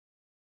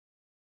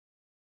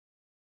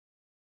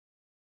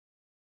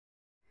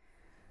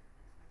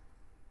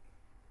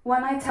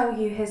When I tell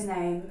you his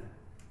name,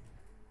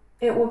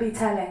 it will be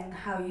telling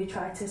how you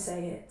try to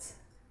say it.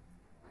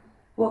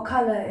 What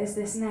colour is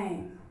this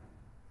name?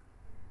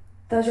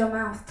 Does your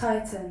mouth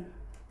tighten?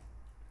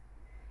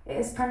 It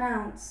is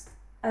pronounced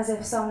as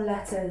if some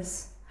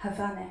letters have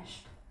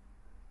vanished.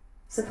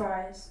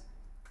 Surprise.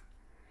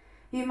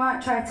 You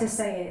might try to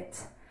say it,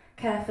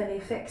 carefully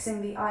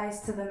fixing the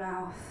eyes to the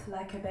mouth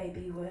like a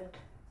baby would.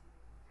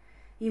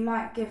 You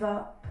might give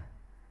up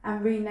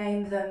and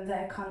rename them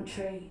their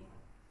country.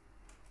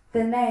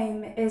 The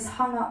name is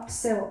hung up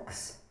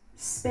silks,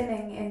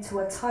 spinning into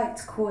a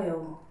tight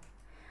coil,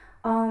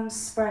 arms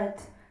spread,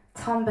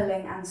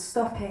 tumbling and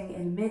stopping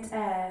in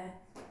mid-air.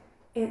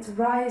 It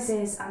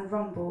rises and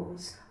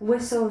rumbles,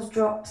 whistles,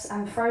 drops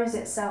and throws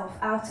itself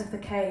out of the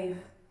cave.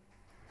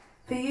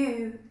 For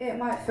you, it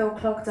might feel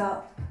clogged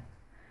up,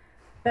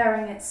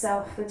 burying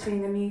itself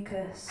between the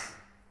mucus,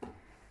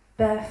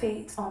 bare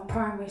feet on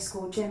primary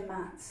school gym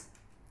mats.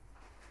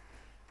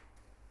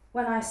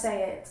 When I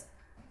say it,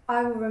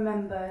 I will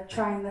remember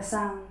trying the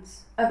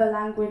sounds of a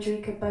language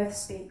we could both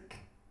speak,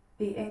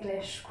 the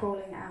English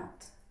crawling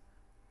out.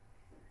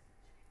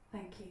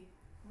 Thank you.